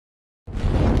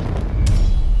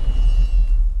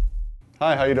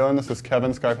Hi, how you doing? This is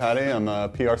Kevin Scarpati. I'm a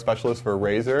PR specialist for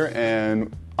Razer,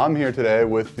 and I'm here today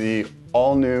with the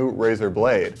all-new Razer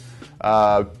Blade.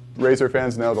 Razer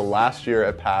fans know the last year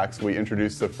at PAX we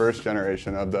introduced the first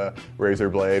generation of the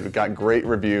Razer Blade. We got great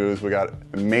reviews, we got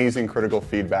amazing critical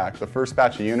feedback. The first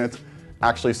batch of units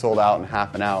actually sold out in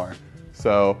half an hour.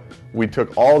 So we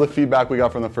took all the feedback we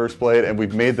got from the first Blade and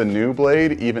we've made the new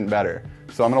Blade even better.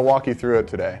 So I'm going to walk you through it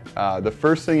today. The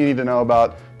first thing you need to know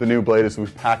about the new Blade is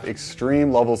we've packed extreme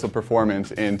levels of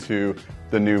performance into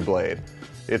the new Blade.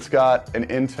 It's got an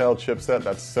Intel chipset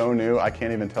that's so new, I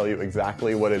can't even tell you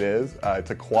exactly what it is.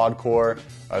 It's a quad-core,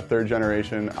 third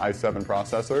generation i7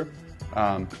 processor.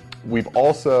 We've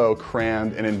also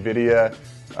crammed an NVIDIA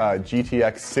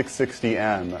GTX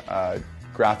 660M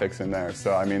graphics in there.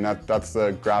 So I mean that's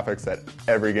the graphics that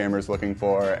every gamer is looking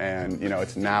for, and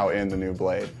it's now in the new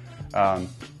Blade.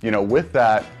 With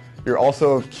that, you're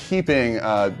also keeping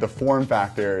the form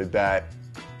factor that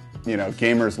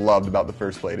gamers loved about the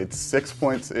first Blade. It's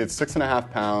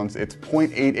 6.5 pounds. It's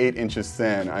 0.88 inches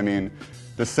thin. I mean,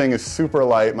 this thing is super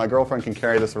light. My girlfriend can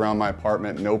carry this around my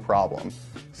apartment, no problem.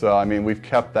 So I mean, we've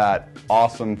kept that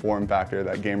awesome form factor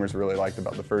that gamers really liked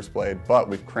about the first Blade, but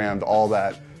we've crammed all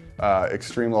that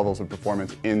extreme levels of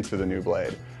performance into the new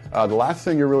Blade. The last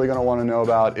thing you're really going to want to know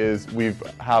about is we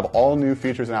have all new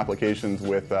features and applications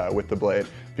with the Blade.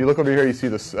 If you look over here, you see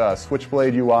the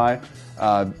Switchblade UI.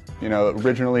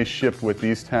 Originally shipped with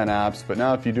these 10 apps, but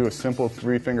now if you do a simple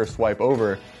 3-finger swipe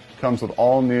over, it comes with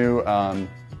all new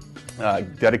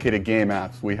dedicated game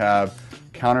apps. We have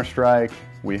Counter-Strike,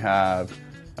 we have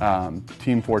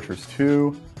Team Fortress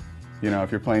 2.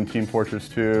 If you're playing Team Fortress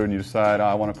 2 and you decide,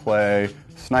 I want to play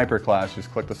Sniper Class,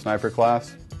 just click the Sniper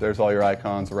Class. There's all your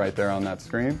icons right there on that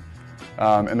screen.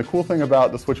 And the cool thing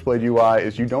about the Switchblade UI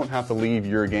is you don't have to leave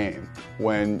your game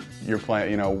when you're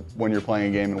playing. When you're playing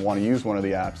a game and want to use one of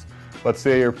the apps. Let's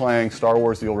say you're playing Star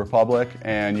Wars: The Old Republic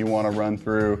and you want to run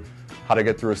through how to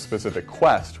get through a specific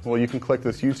quest. Well, you can click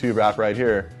this YouTube app right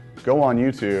here. Go on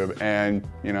YouTube and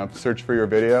search for your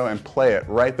video and play it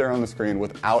right there on the screen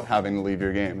without having to leave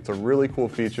your game. It's a really cool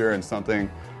feature and something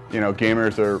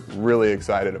gamers are really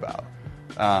excited about.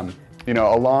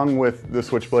 Along with the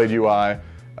Switchblade UI,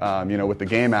 with the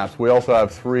game apps, we also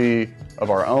have 3 of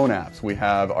our own apps. We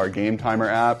have our Game Timer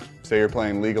app. Say you're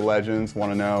playing League of Legends,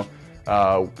 want to know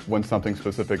when something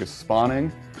specific is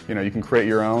spawning. You can create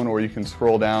your own, or you can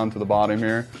scroll down to the bottom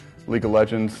here, League of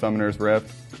Legends, Summoner's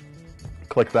Rift.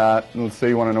 Click that, and let's say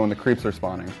you want to know when the creeps are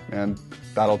spawning, and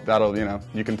that'll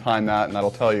you can time that, and that'll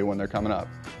tell you when they're coming up.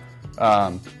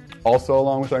 Also,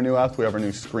 along with our new apps, we have our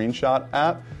new Screenshot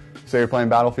app. Say you're playing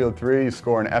Battlefield 3, you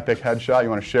score an epic headshot, you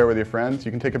want to share with your friends,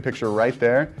 you can take a picture right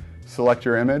there, select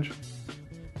your image,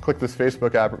 click this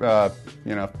Facebook app,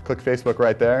 click Facebook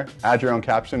right there, add your own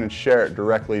caption, and share it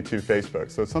directly to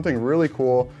Facebook. So it's something really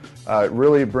cool. It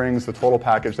really brings the total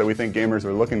package that we think gamers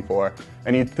are looking for.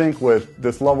 And you'd think with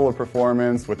this level of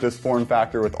performance, with this form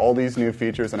factor, with all these new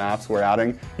features and apps we're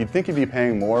adding, you'd think you'd be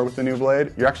paying more with the new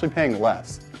Blade. You're actually paying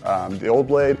less. The old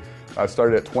Blade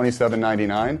started at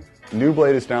 $27.99. New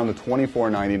Blade is down to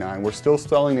 $24.99. We're still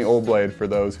selling the old Blade for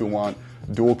those who want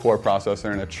dual-core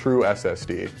processor and a true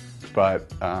SSD. But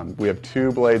we have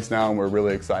 2 Blades now, and we're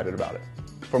really excited about it.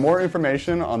 For more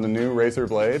information on the new Razer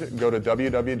Blade, go to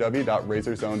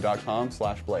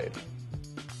www.razerzone.com/blade.